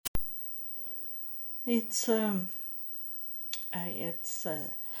It's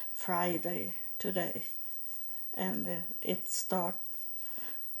Friday today, and the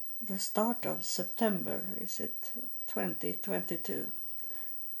start of September. Is it 2022?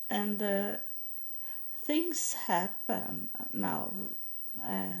 And things happen now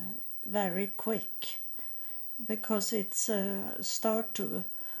uh, very quick because it's start to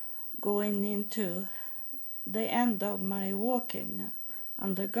going into the end of my walking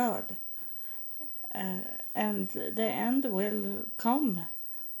under God. Uh, and the end will come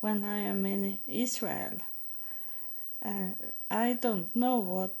when I am in Israel. Uh, I don't know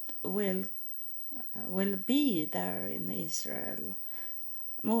what will be there in Israel,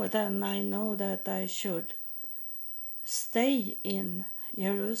 more than I know that I should stay in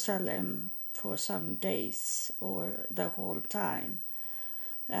Jerusalem for some days or the whole time.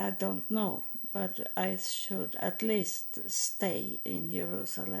 I don't know, but I should at least stay in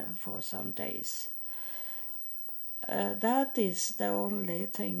Jerusalem for some days. That is the only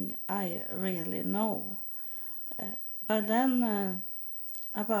thing I really know. But then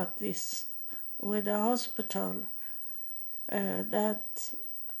about this with the hospital, that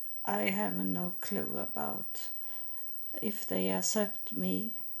I have no clue about. If they accept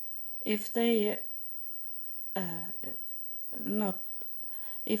me, if they uh, not,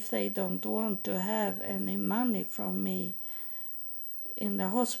 if they don't want to have any money from me in the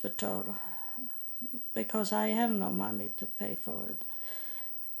hospital, because I have no money to pay for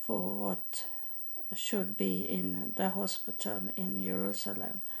what should be in the hospital in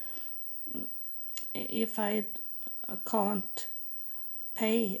Jerusalem. If I can't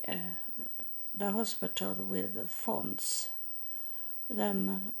pay the hospital with the funds,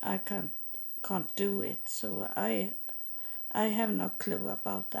 then I can't do it. So I have no clue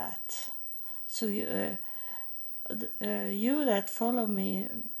about that. So you that follow me,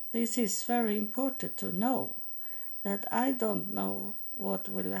 this is very important to know, that I don't know what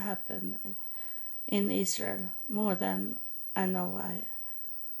will happen in Israel more than I know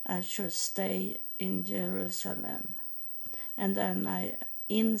I should stay in Jerusalem, and then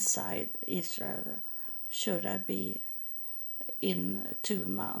inside Israel should I be in 2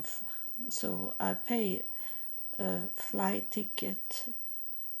 months. So I pay a flight ticket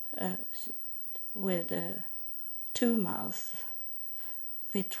uh, with 2 months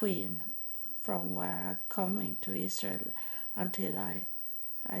between from where I'm coming to Israel until I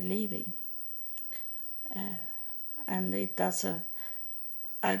leaving. And it doesn't.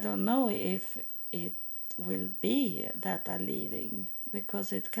 I don't know if it will be that I'm leaving,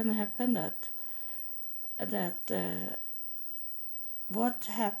 because it can happen that what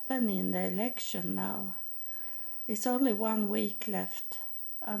happened in the election now. It's only 1 week left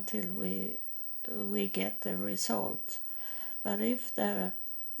until we get the result. But if the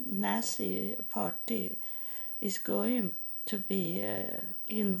Nazi party is going to be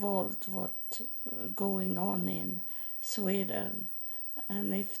involved what going on in Sweden,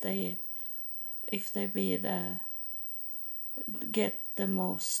 and if they be get the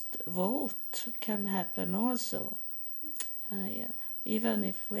most vote, can happen also. Yeah. Even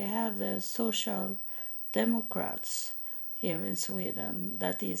if we have the Social Democrats here in Sweden,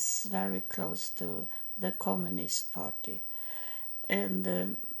 that is very close to the Communist Party,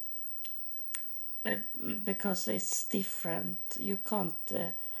 and because it's different, you can't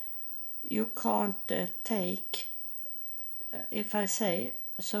take. If I say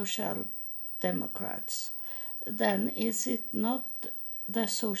Social Democrats, then is it not the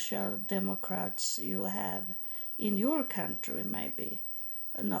Social Democrats you have in your country? Maybe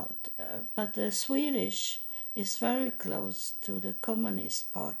not, but the Swedish is very close to the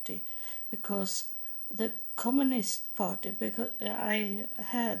Communist Party, because the Communist Party, because I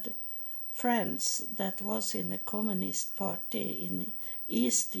had friends that was in the Communist Party in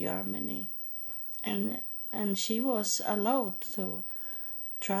East Germany, and she was allowed to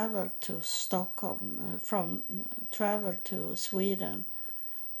travel to Stockholm from travel to Sweden,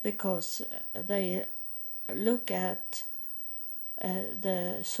 because they look at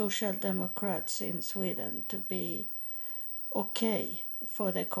the Social Democrats in Sweden to be okay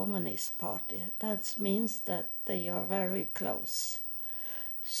for the Communist Party. That means that they are very close.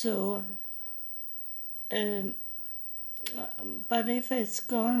 So, um, but if it's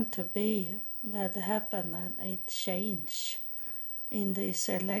going to be that happen and it change in this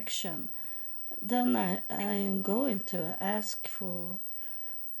election, then I am going to ask for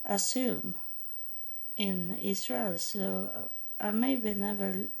asylum in Israel, so I maybe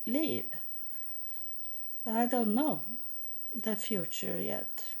never leave. I don't know the future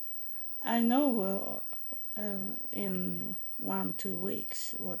yet. I know in 1-2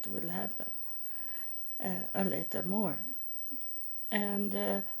 weeks what will happen, a little more.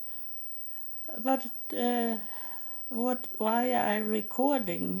 And but why I'm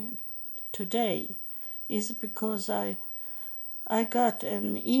recording today is because I got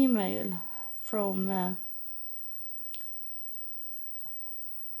an email from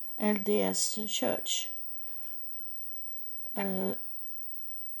LDS Church.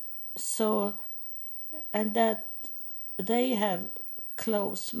 So, and that they have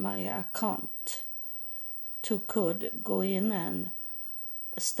closed my account to could go in and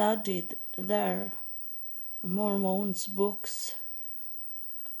study their Mormons books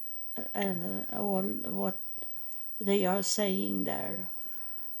and all what they are saying there.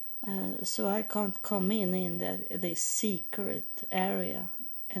 So I can't come in this secret area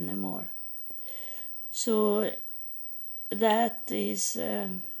anymore. So that is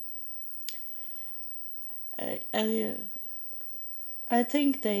I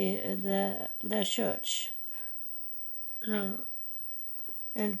think the church,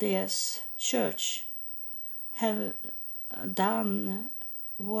 LDS Church, have done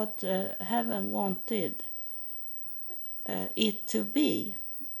what heaven wanted it to be.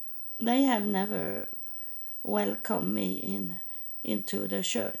 They have never welcomed me into the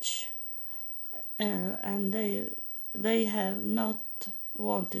church, and they have not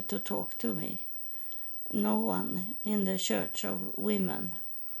wanted to talk to me. No one in the church of women,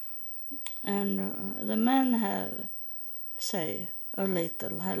 and the men have say a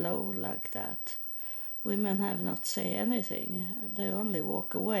little hello like that. Women have not say anything. They only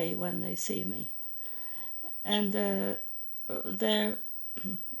walk away when they see me. And the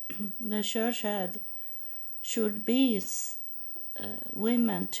church should be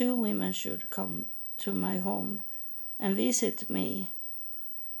women. 2 women should come to my home and visit me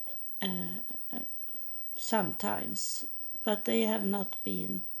sometimes, but they have not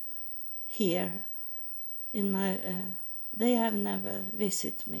been here in my. They have never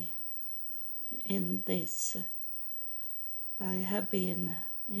visited me in this. I have been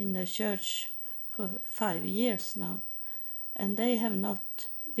in the church for 5 years now, and they have not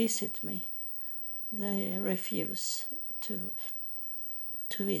visited me. They refuse to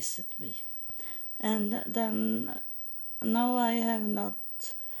visit me. And then now I have not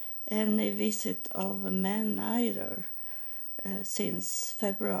any visit of men either since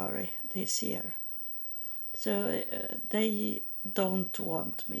February this year. So they don't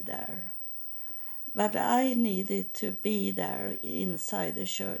want me there. But I needed to be there inside the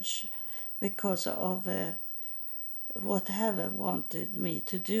church because of what heaven wanted me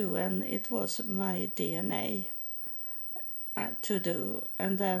to do, and it was my DNA to do.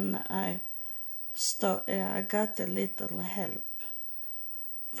 And then I got a little help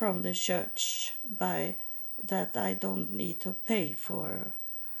from the church by that I don't need to pay for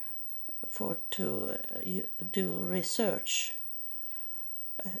to do research.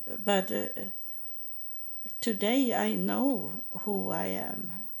 But today I know who I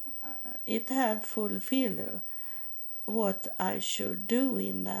am. It have fulfilled what I should do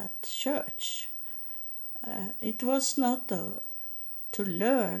in that church. It was not to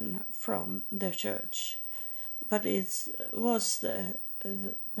learn from the church, but it was the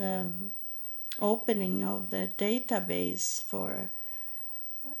opening of the database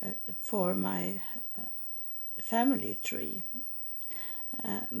for my family tree.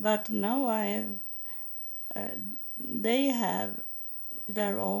 But now they have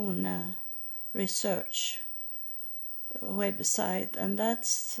their own research website, and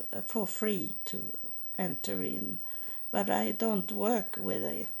that's for free to enter in. But I don't work with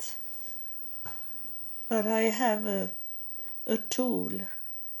it. But I have a tool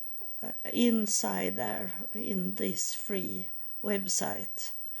inside there in this free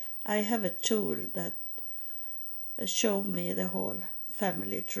website. I have a tool that shows me the whole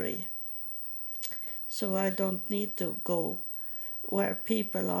family tree. So I don't need to go where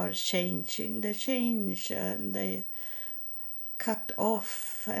people are changing. They change and they cut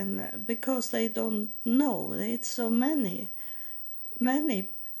off, and because they don't know. It's so many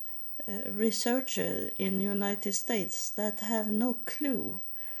researchers in the United States that have no clue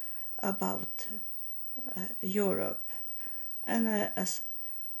about Europe, and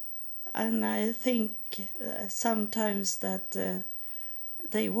I think sometimes that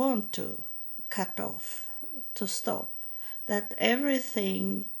they want to cut off, to stop, that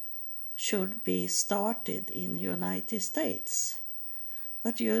everything should be started in the United States.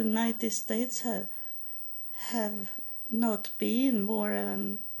 But the United States have not been more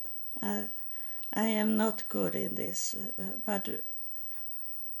than... I am not good in this, but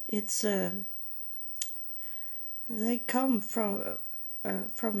it's... they come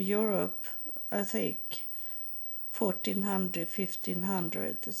from Europe I think, 1400,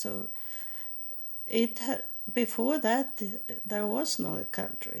 1500. So before that, there was no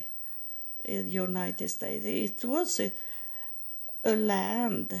country in the United States. It was a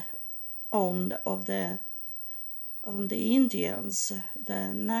land owned of the Indians,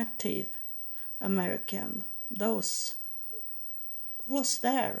 the Native American. Those was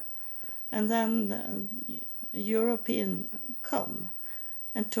there, and then the European come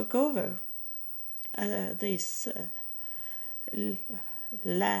and took over this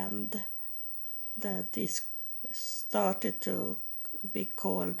land that is started to be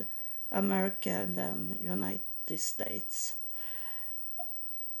called America and then United States.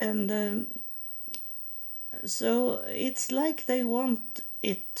 And so it's like they want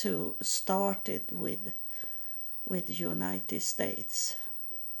it to start it with United States.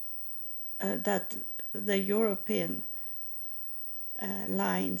 That the European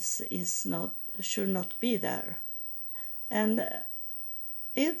lines should not be there, and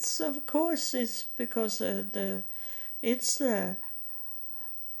it's of course it's because it's the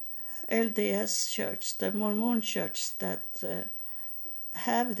LDS Church, the Mormon Church, that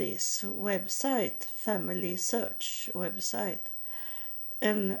have this website, Family Search website,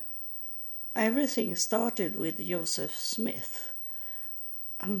 and everything started with Joseph Smith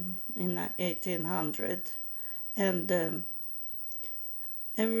in 1800, and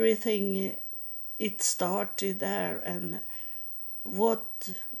everything it started there, and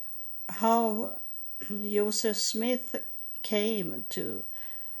how Joseph Smith came to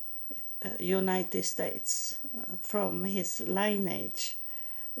United States from his lineage,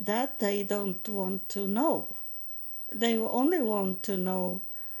 that they don't want to know. They only want to know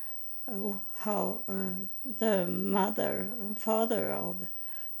how the mother and father of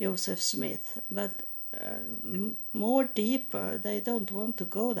Joseph Smith, but more deeper, they don't want to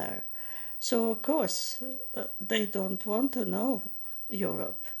go there. So of course they don't want to know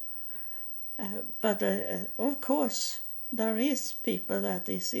Europe. But of course there is people that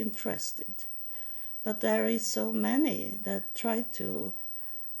is interested. But there is so many that try to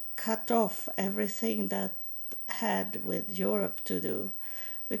cut off everything that had with Europe to do,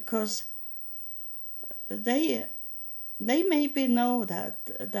 because they maybe know that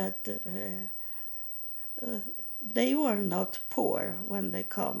they were not poor when they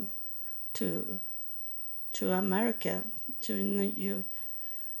come to America,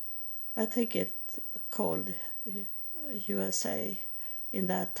 I think it called USA in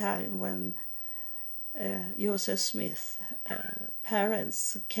that time when Joseph Smith's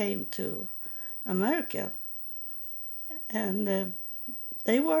parents came to America, and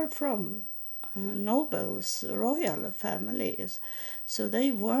they were from nobles, royal families, so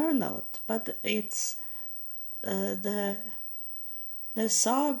they were not. But it's the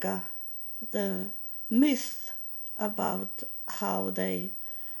saga, the myth about how they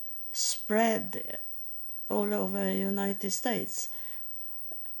spread all over the United States.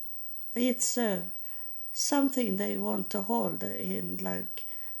 It's something they want to hold in, like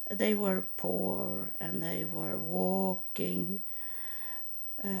they were poor and they were walking.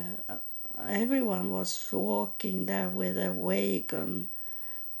 Everyone was walking there with a wagon,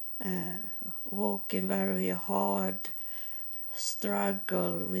 walking very hard,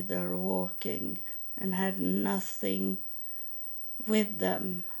 struggle with their walking, and had nothing with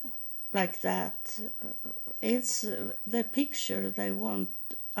them like that. It's the picture they want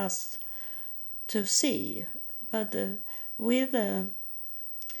us to see, but with the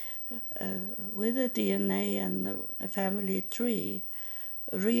DNA and the family tree,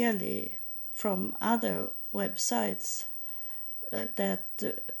 really from other websites that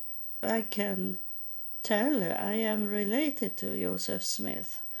I can tell I am related to Joseph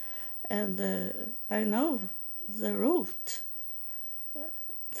Smith, and I know the route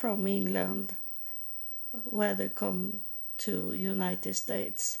from England where they come to United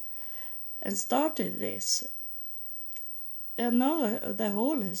States and started this. I know the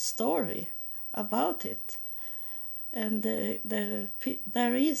whole story about it, and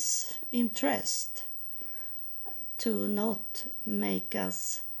there is interest to not make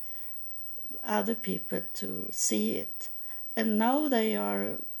us other people to see it, and now they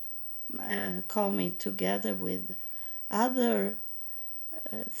are coming together with other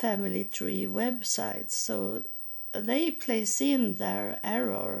family tree websites, so they place in their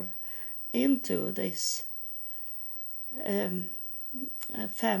error into this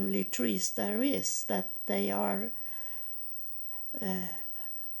family trees there is, that they are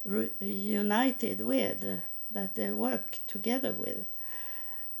united with, that they work together with.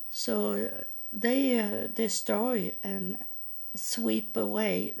 So they destroy and sweep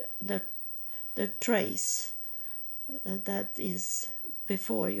away the the trace that is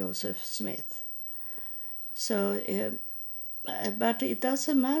before Joseph Smith. So, but it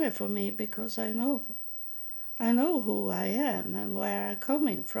doesn't matter for me because I know who I am and where I'm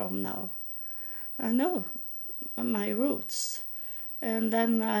coming from now. I know my roots, and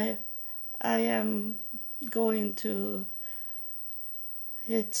then I am going to.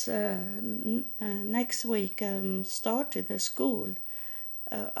 It's next week. Started a school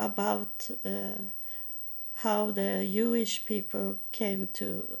about how the Jewish people came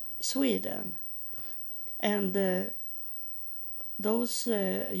to Sweden, and those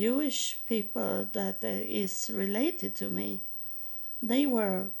Jewish people that is related to me, they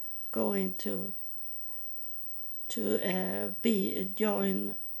were going to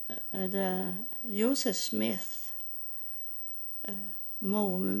join the Joseph Smith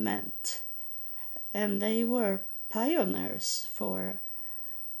movement, and they were pioneers for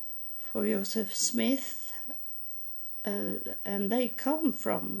Joseph Smith, and they come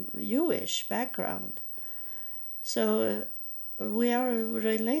from Jewish background, so we are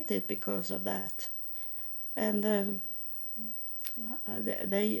related because of that. And the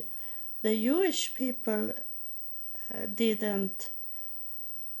Jewish people didn't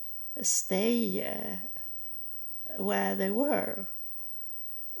stay where they were,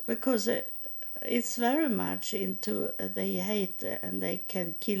 because it's very much into they hate and they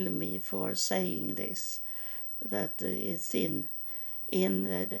can kill me for saying this, that it's in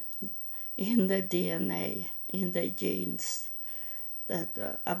the DNA, in the genes,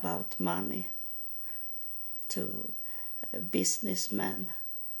 that about money to businessmen.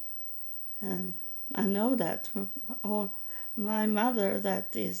 I know that my mother,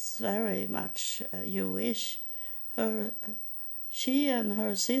 that is very much Jewish, she and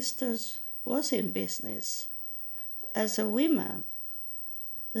her sisters was in business as a woman.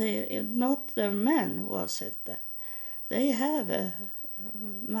 Not their men, was it? They have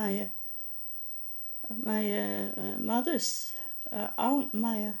my mother's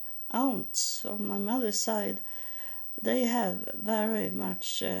my aunts on my mother's side. They have very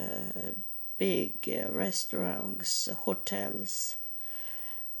much big restaurants, hotels,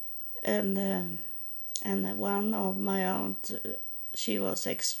 and one of my aunts, she was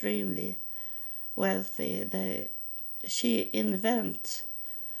extremely wealthy. She invent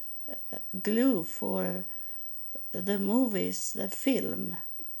glue for the movies, the film,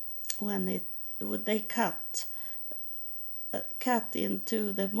 when they cut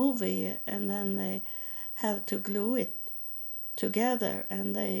into the movie, and then they have to glue it together,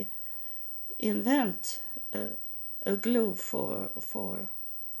 and they invent a glue for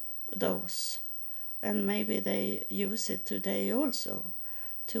those, and maybe they use it today also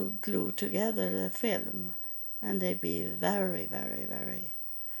to glue together the film, and they be very, very, very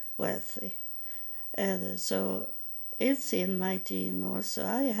wealthy. So it's in my gene also.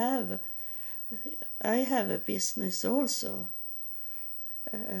 I have a business also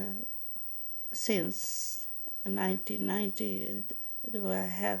since 1990. I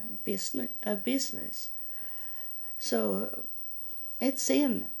have a business, so it's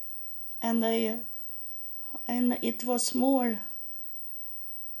in, and it was more.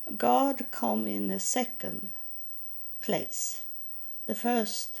 God come in the second place. The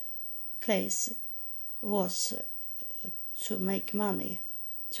first place was to make money,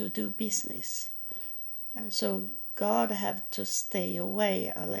 to do business. And so God had to stay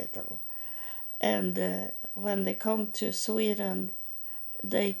away a little. And when they come to Sweden,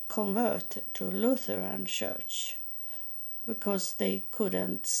 they convert to Lutheran church because they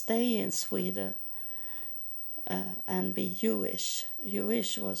couldn't stay in Sweden and be Jewish.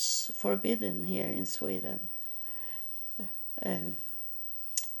 Jewish was forbidden here in Sweden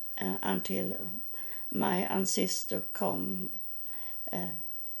until my ancestor come,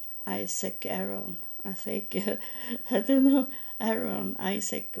 Isaac Aaron, I think. I don't know, Aaron,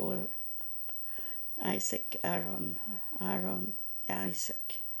 Isaac, or Isaac Aaron,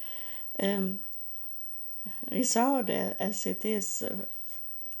 Isaac. It's hard as it is,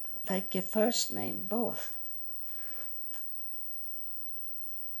 like a first name, both.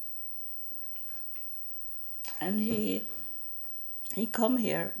 And he come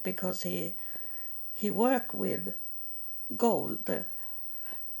here because he worked with gold.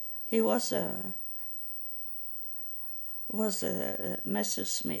 He was a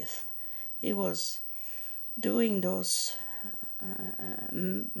Messersmith. He was doing those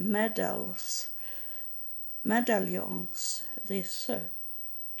medallions.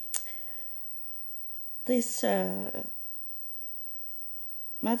 This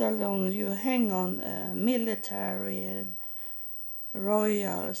medallion you hang on military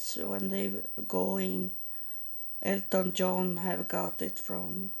royals when they going. Elton John have got it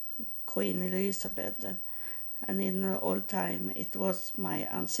from Queen Elizabeth, and in the old time it was my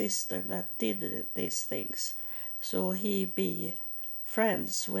ancestor that did these things. So he be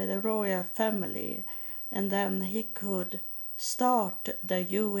friends with the royal family, and then he could start the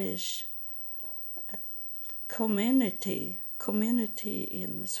Jewish community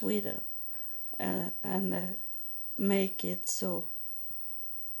in Sweden, and make it so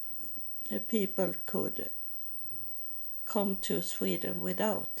people could come to Sweden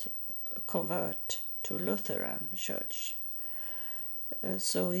without convert to Lutheran church.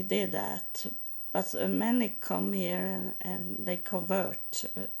 So he did that, but many come here and they convert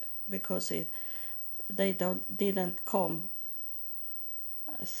because they didn't come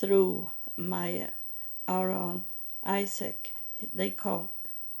through my Aaron Isaac. They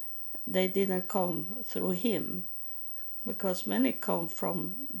didn't come through him, because many come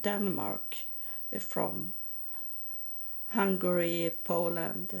from Denmark, from Hungary,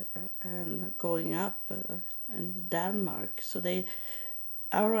 Poland, and going up in Denmark. So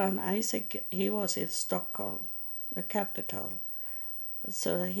Aaron Isaac, he was in Stockholm, the capital.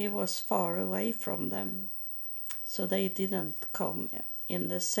 So he was far away from them. So they didn't come in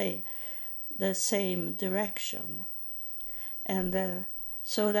the same direction. And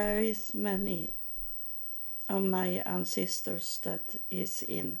so there is many of my ancestors that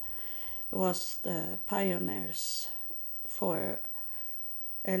was the pioneers for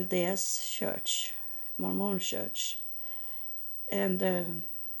LDS Church, Mormon Church. And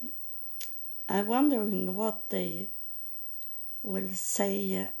I'm wondering what they will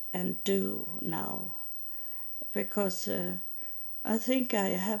say and do now, because I think I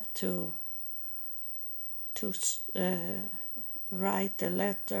have to write a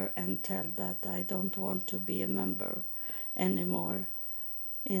letter and tell that I don't want to be a member anymore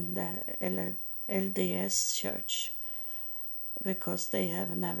in the LDS Church, because they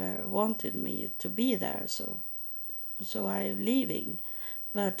have never wanted me to be there, so I'm leaving.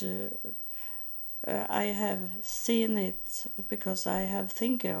 But I have seen it, because I have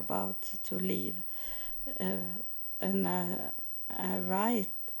thinking about to leave, and I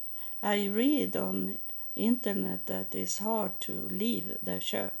read on internet that it's hard to leave the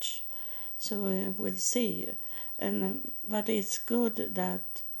church, so we'll see. But it's good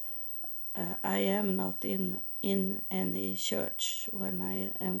that I am not in any church when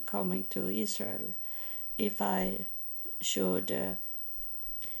I am coming to Israel. If I should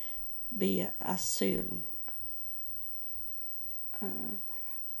be asylum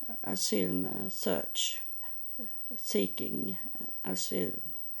seeking asylum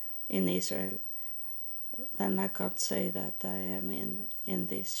in Israel, then I can't say that I am in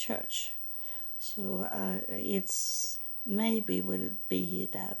this church. So it's maybe will be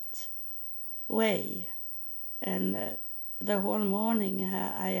that way. And the whole morning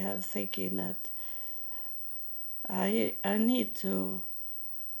I have thinking that I need to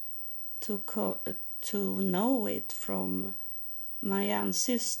know it from my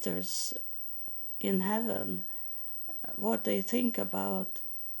ancestors in heaven, what they think about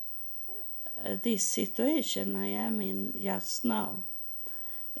this situation I am in just now.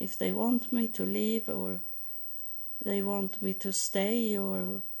 If they want me to leave, or they want me to stay,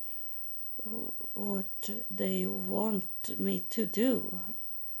 or what they want me to do.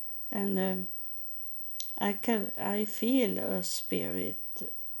 And I feel a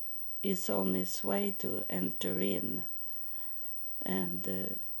spirit is on its way to enter in,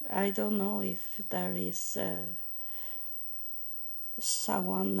 and I don't know if there is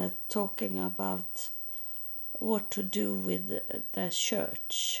someone talking about what to do with the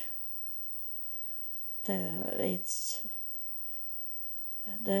church.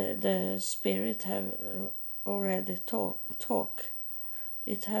 The spirit have already talk.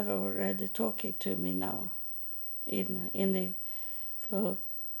 It have already talking to me now, in the for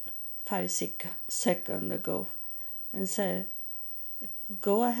 5-6 seconds ago, and say,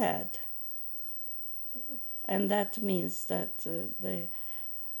 go ahead. And that means that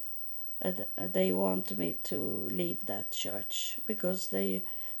they want me to leave that church, because they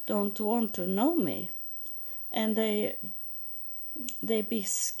don't want to know me, and they be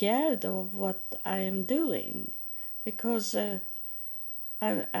scared of what I am doing, because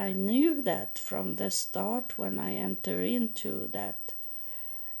I knew that from the start when I enter into that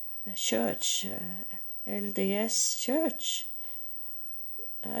church, LDS church.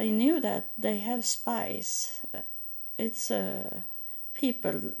 I knew that they have spies. It's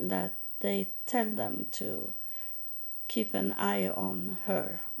people that they tell them to keep an eye on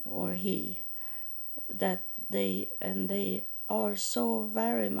her or he, that they are so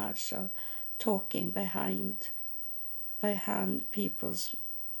very much of talking behind people's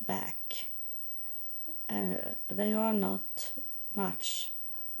back. They are not much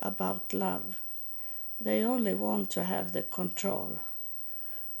about love. They only want to have the control.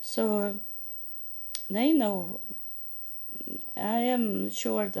 So they know. I am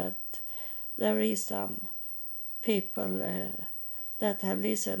sure that there is some people that have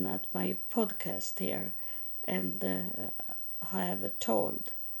listened at my podcast here and have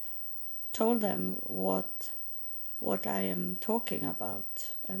told them what I am talking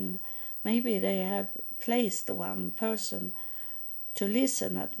about, and maybe they have placed one person to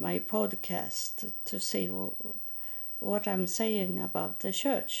listen at my podcast to see what I'm saying about the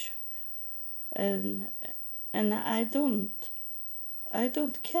church, and I don't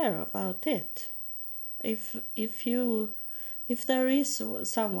care about it. If there is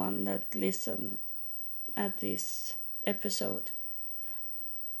someone that listen at this episode,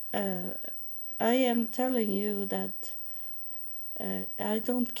 I am telling you that I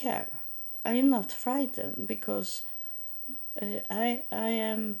don't care. I am not frightened because I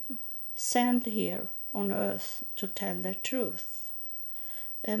am sent here on earth to tell the truth,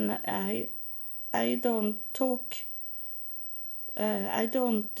 and I don't talk. I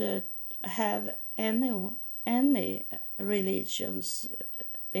don't have any religions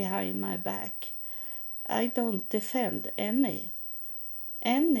behind my back. I don't defend any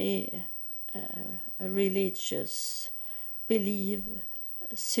religious belief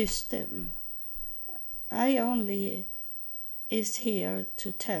system. I only is here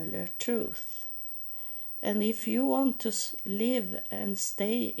to tell the truth. And if you want to live and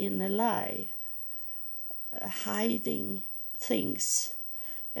stay in a lie, hiding things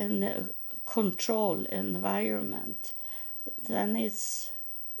and control environment, then it's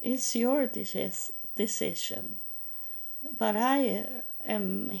your decision. But I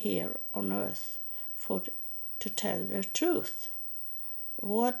am here on earth to tell the truth.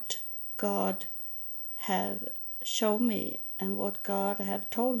 What God have shown me and what God have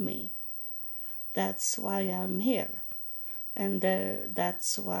told me. That's why I'm here. And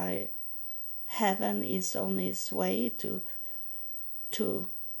that's why heaven is on its way to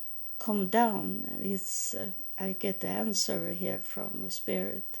come down. I get the answer here from the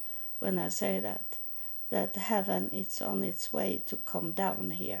Spirit when I say that heaven is on its way to come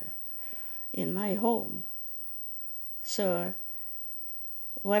down here in my home. So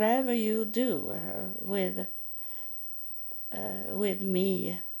whatever you do with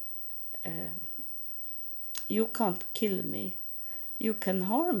me, you can't kill me. You can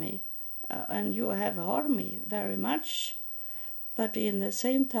harm me, and you have harmed me very much. But in the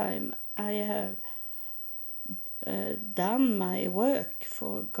same time, I have done my work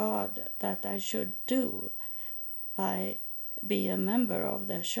for God that I should do by being a member of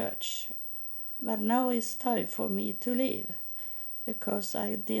the church. But now it's time for me to leave because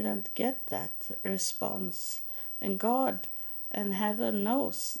I didn't get that response. And God and heaven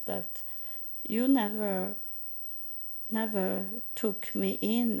knows that you never took me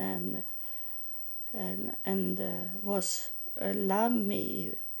in and was love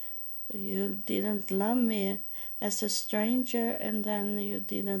me. You didn't love me as a stranger, and then you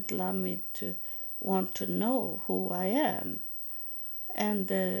didn't love me to want to know who I am.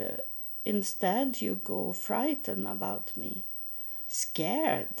 And instead you go frightened about me,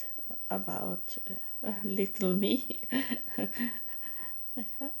 scared about little me.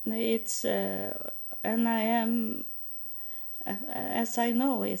 It's and I am, as I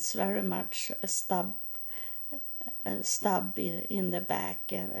know, it's very much a stab in the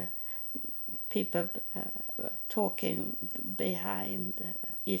back, people talking behind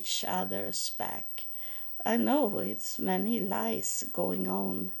each other's back. I know it's many lies going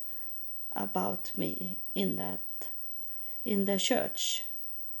on about me in the church,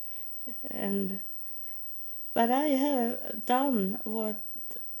 but I have done what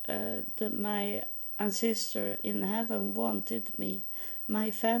my ancestor in heaven wanted me,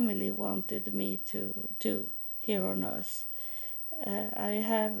 my family wanted me to do here on earth. I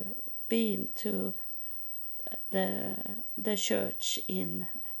have been to the church in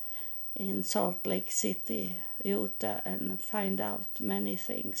Salt Lake City, Utah, and find out many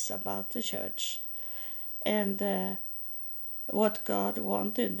things about the church and what God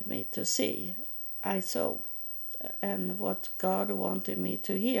wanted me to see, I saw, and what God wanted me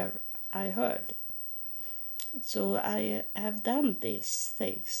to hear, I heard. So I have done these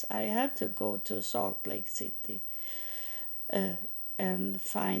things. I had to go to Salt Lake City and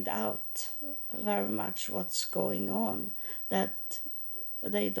find out very much what's going on that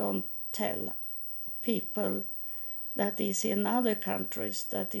they don't tell people that is in other countries,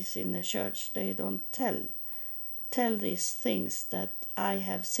 that is in the church, they don't tell these things that I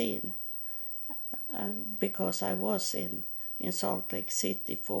have seen, because I was in Salt Lake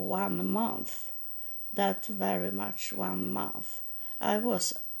City for 1 month. That very much 1 month. I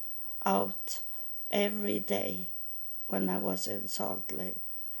was out every day when I was in Salt Lake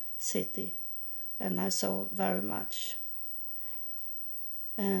City, and I saw very much,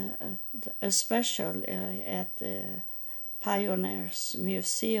 especially at the Pioneers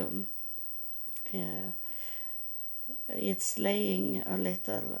Museum. It's laying a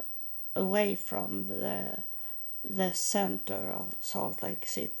little away from the center of Salt Lake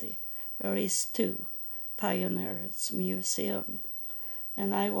City. There is 2 Pioneers Museum,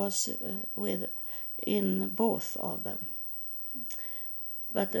 and I was in both of them.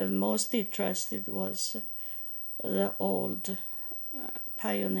 But the most interested was the old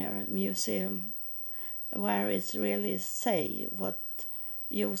Pioneer Museum, where it really say what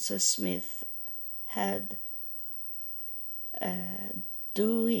Joseph Smith had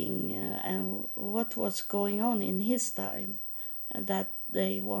doing and what was going on in his time, that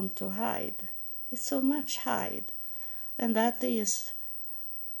they want to hide. It's so much hide, and that is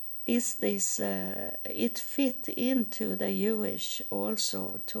this it fit into the Jewish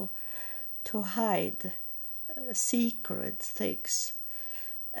also to hide secret things,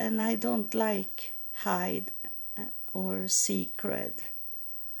 and I don't like hide or secret.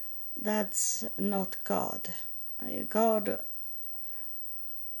 That's not God. God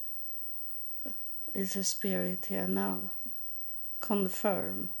is a spirit here now.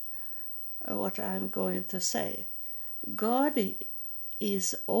 Confirm what I'm going to say. God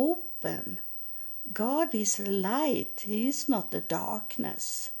is open. God is light. He is not the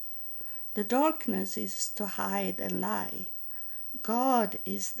darkness. The darkness is to hide and lie. God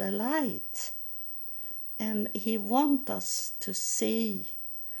is the light. And He wants us to see,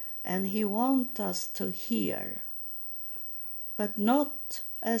 and He wants us to hear. But not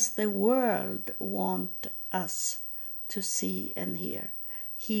as the world wants us to see and hear.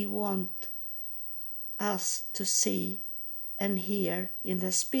 He wants us to see and hear in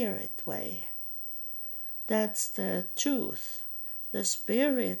the spirit way. That's the truth. The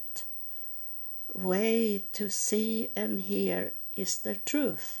spirit way to see and hear is the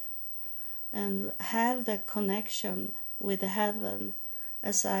truth, and have the connection with heaven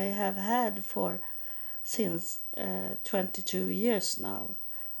as I have had since 22 years now,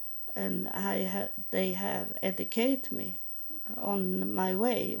 and they have educated me on my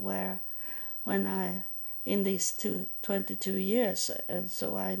way when I in these 22 years, and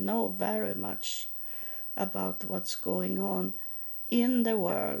so I know very much about what's going on in the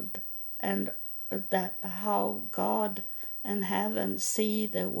world, and that how God and heaven see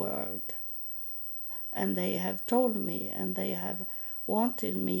the world. And they have told me, and they have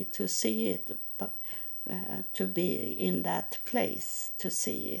wanted me to see it, but to be in that place, to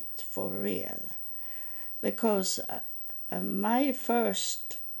see it for real. Because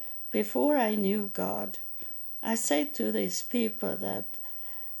before I knew God, I say to these people that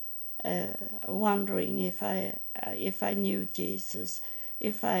wondering if I knew Jesus,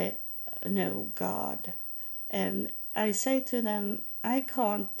 if I know God, and I say to them, I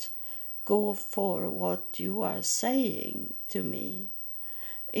can't go for what you are saying to me.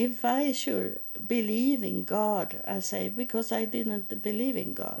 If I should believe in God, I say, because I didn't believe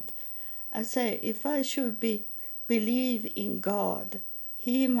in God, I say, if I should believe in God,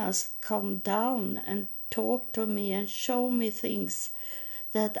 He must come down and talk to me and show me things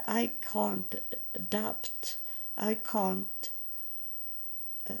that I can't adapt. I can't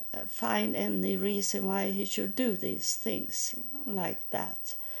find any reason why He should do these things like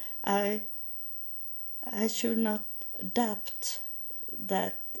that. I should not doubt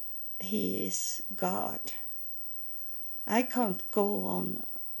that He is God. I can't go on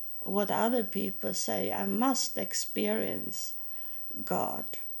what other people say. I must experience God.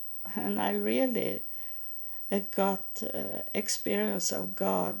 And I really got experience of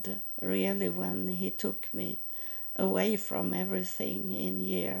God really when He took me away from everything in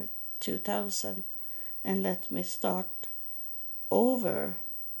year 2000 and let me start over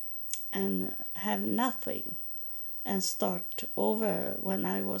and have nothing, and start over when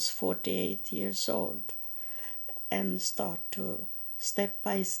I was 48 years old, and start to step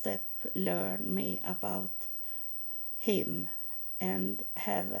by step learn me about Him and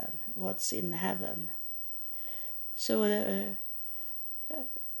heaven, what's in heaven. So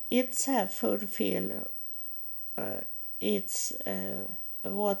it's have fulfilled it's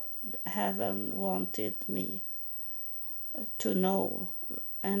what heaven wanted me to know.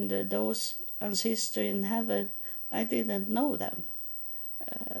 And those ancestors in heaven, I didn't know them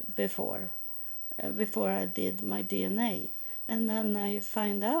before I did my DNA. And then I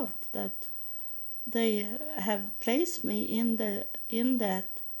find out that they have placed me in that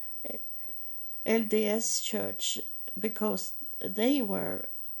LDS church because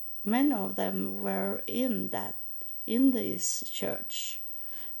many of them were in this church,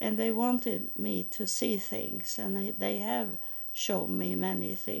 and they wanted me to see things, and they have shown me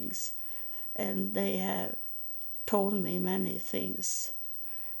many things, and they have told me many things,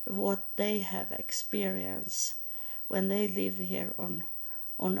 what they have experienced when they live here on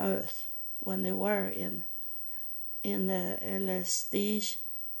earth, when they were in the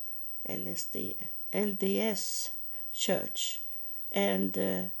LDS church,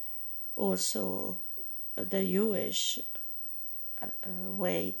 and also the Jewish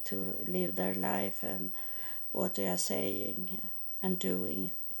way to live their life and what they are saying and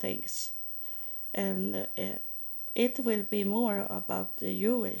doing things. And it will be more about the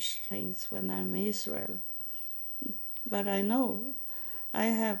Jewish things when I'm in Israel. But I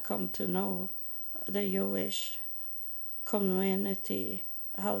have come to know the Jewish community,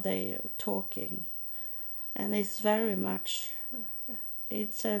 how they are talking. And it's very much,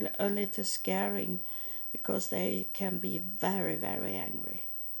 it's a little scaring because they can be very, very angry.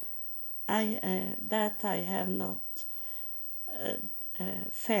 That I have not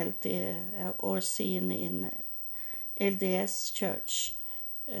felt or seen in LDS church.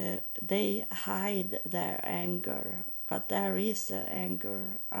 They hide their anger, but there is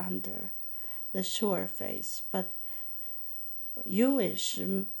anger under the sure face. But Jewish,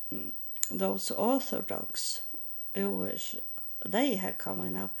 those Orthodox Jewish, they have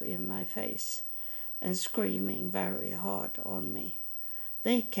coming up in my face and screaming very hard on me.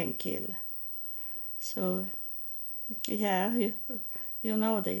 They can kill. So, yeah, you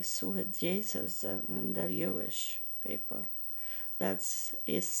know this with Jesus and the Jewish people. That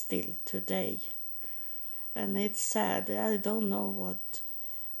is still today. And it's sad. I don't know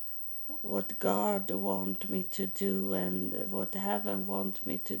what God want me to do and what heaven want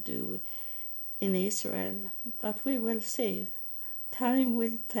me to do in Israel. But we will see. Time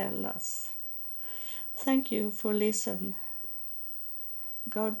will tell us. Thank you for listening.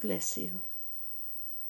 God bless you.